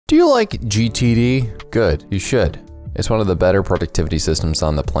Do you like GTD? Good, you should. It's one of the better productivity systems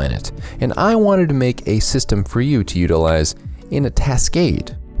on the planet, and I wanted to make a system for you to utilize in a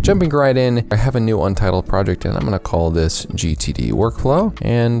Taskade. Jumping right in, I have a new untitled project and I'm gonna call this GTD workflow,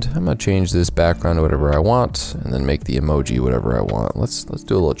 and I'm gonna change this background to whatever I want and then make the emoji whatever I want. Let's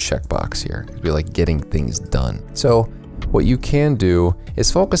do a little checkbox here. It'd be like getting things done. So what you can do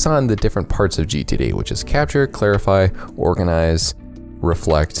is focus on the different parts of GTD, which is capture, clarify, organize,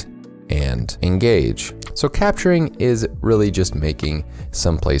 reflect, and engage. So capturing is really just making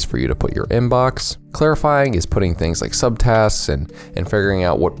some place for you to put your inbox. Clarifying is putting things like subtasks and figuring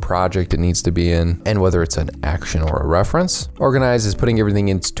out what project it needs to be in and whether it's an action or a reference. Organize is putting everything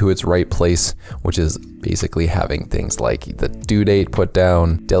into its right place, which is basically having things like the due date put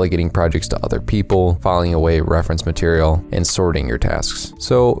down, delegating projects to other people, filing away reference material, and sorting your tasks.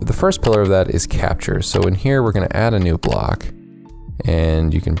 So the first pillar of that is capture. So in here, we're gonna add a new block,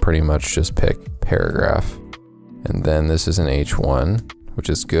 and you can pretty much just pick paragraph. And then this is an H1, which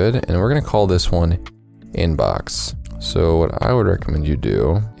is good. And we're gonna call this one inbox. So what I would recommend you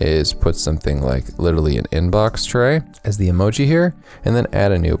do is put something like literally an inbox tray as the emoji here, and then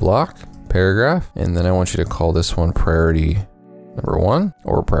add a new block, paragraph. And then I want you to call this one priority number 1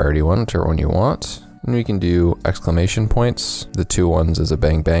 or priority 1, whichever one you want. And we can do exclamation points, the 2 ones as a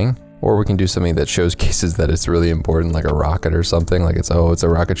bang bang. Or we can do something that shows cases that it's really important, like a rocket or something, like it's a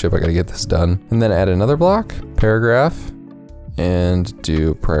rocket ship, I gotta get this done. And then add another block, paragraph, and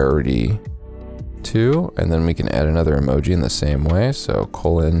do priority 2, and then we can add another emoji in the same way, so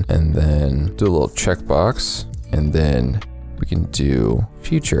colon, and then do a little checkbox, and then we can do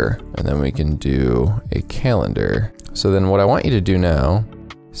future, and then we can do a calendar. So then what I want you to do now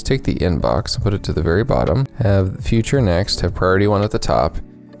is take the inbox and put it to the very bottom, have future next, have priority 1 at the top,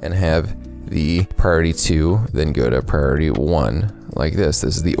 and have the priority 2, then go to priority 1, like this.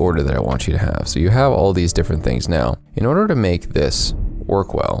 This is the order that I want you to have. So you have all these different things now. In order to make this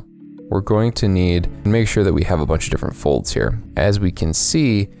work well, we're going to need to make sure that we have a bunch of different folds here. As we can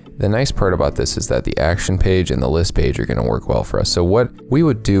see, the nice part about this is that the action page and the list page are gonna work well for us. So what we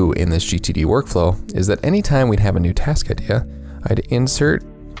would do in this GTD workflow is that anytime we'd have a new task idea, I'd insert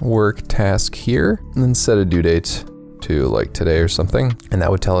work task here, and then set a due date to like today or something, and that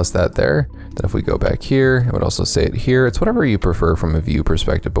would tell us that there. Then if we go back here, it would also say it here. It's whatever you prefer from a view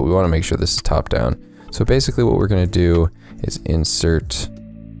perspective, but we want to make sure this is top down. So basically what we're going to do is insert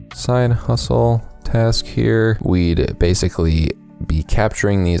side hustle task here. We'd basically be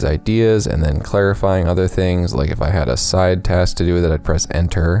capturing these ideas and then clarifying other things. Like if I had a side task to do with it, I'd press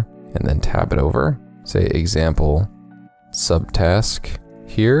enter and then tab it over. Say example subtask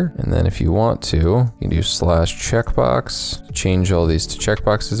here, and then if you want to, you can do /checkbox, change all these to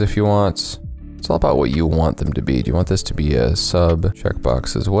checkboxes if you want. It's all about what you want them to be. Do you want this to be a sub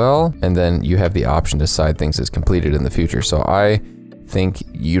checkbox as well? And then you have the option to decide things as completed in the future. So I think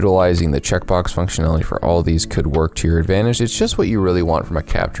utilizing the checkbox functionality for all these could work to your advantage. It's just what you really want from a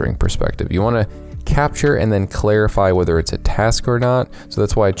capturing perspective. You want to capture and then clarify whether it's a task or not. So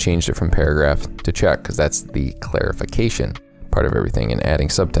that's why I changed it from paragraph to check, because that's the clarification part of everything, and adding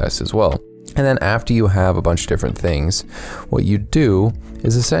subtasks as well. And then after you have a bunch of different things, what you do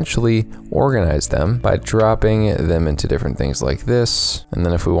is essentially organize them by dropping them into different things like this. And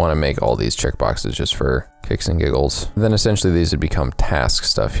then if we want to make all these checkboxes just for kicks and giggles, then essentially these would become task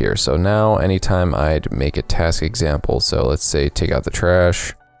stuff here. So now anytime I'd make a task example, so let's say take out the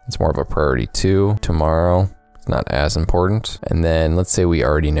trash, it's more of a priority 2. Tomorrow, it's not as important. And then let's say we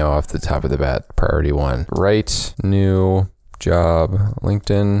already know off the top of the bat, priority 1, write new job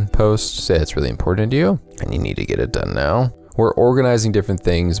LinkedIn post, say it's really important to you and you need to get it done now. We're organizing different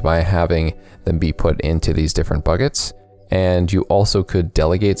things by having them be put into these different buckets, and you also could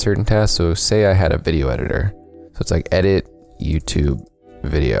delegate certain tasks. So say I had a video editor, so it's like edit YouTube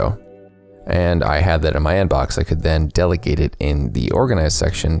video, and I had that in my inbox. I could then delegate it in the organize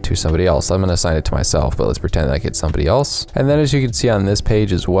section to somebody else. I'm gonna assign it to myself, but let's pretend like it's somebody else. And then as you can see on this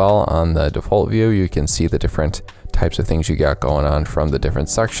page as well, on the default view, you can see the different types of things you got going on from the different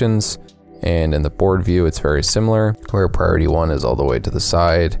sections. And in the board view, it's very similar, where priority 1 is all the way to the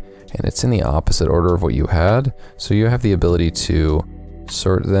side, and it's in the opposite order of what you had. So you have the ability to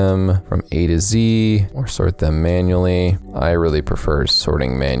sort them from A to Z or sort them manually. I really prefer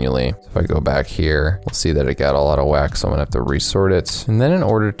sorting manually. So if I go back here, we'll see that it got all out of whack, so I'm gonna have to resort it. And then in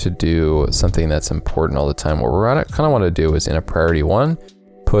order to do something that's important all the time, what we're kind of want to do is in a priority 1,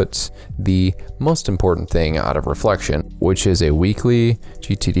 put the most important thing out of reflection, which is a weekly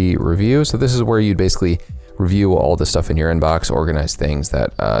GTD review. So this is where you'd basically review all the stuff in your inbox, organize things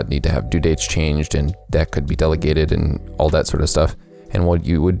that need to have due dates changed and that could be delegated and all that sort of stuff. And what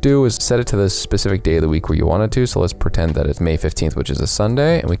you would do is set it to the specific day of the week where you want it to. So let's pretend that it's May 15th, which is a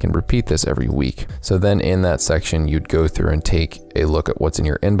Sunday, and we can repeat this every week. So then in that section, you'd go through and take a look at what's in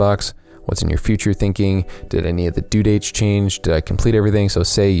your inbox, what's in your future thinking. Did any of the due dates change? Did I complete everything? So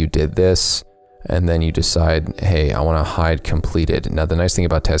say you did this, and then you decide, hey, I want to hide completed. Now, the nice thing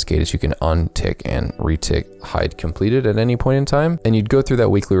about Taskade is you can untick and retick hide completed at any point in time. And you'd go through that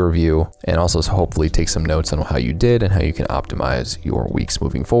weekly review and also hopefully take some notes on how you did and how you can optimize your weeks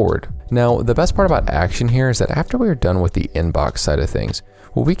moving forward. Now, the best part about action here is that after we're done with the inbox side of things,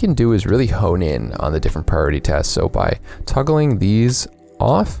 what we can do is really hone in on the different priority tasks. So by toggling these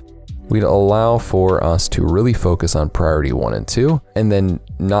off, we'd allow for us to really focus on priority 1 and 2, and then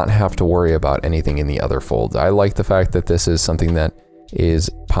not have to worry about anything in the other folds. I like the fact that this is something that is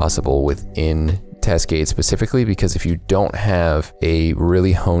possible within Taskade specifically, because if you don't have a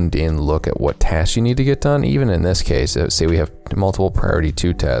really honed in look at what tasks you need to get done, even in this case, say we have multiple priority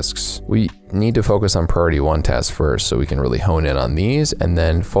 2 tasks, we need to focus on priority 1 task first so we can really hone in on these, and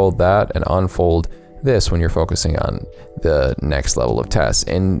then fold that and unfold this when you're focusing on the next level of tests.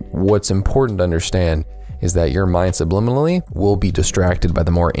 And what's important to understand is that your mind subliminally will be distracted by the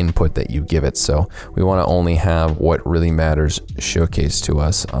more input that you give it. So we want to only have what really matters showcased to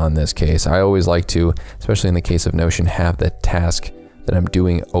us on this case. I always like to, especially in the case of Notion, have the task that I'm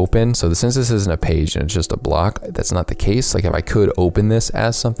doing open. So since this isn't a page and it's just a block, that's not the case. Like if I could open this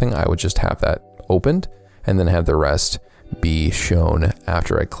as something, I would just have that opened and then have the rest be shown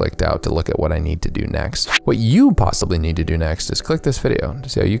after I clicked out to look at what I need to do next. What you possibly need to do next is click this video to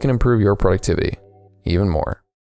see how you can improve your productivity even more.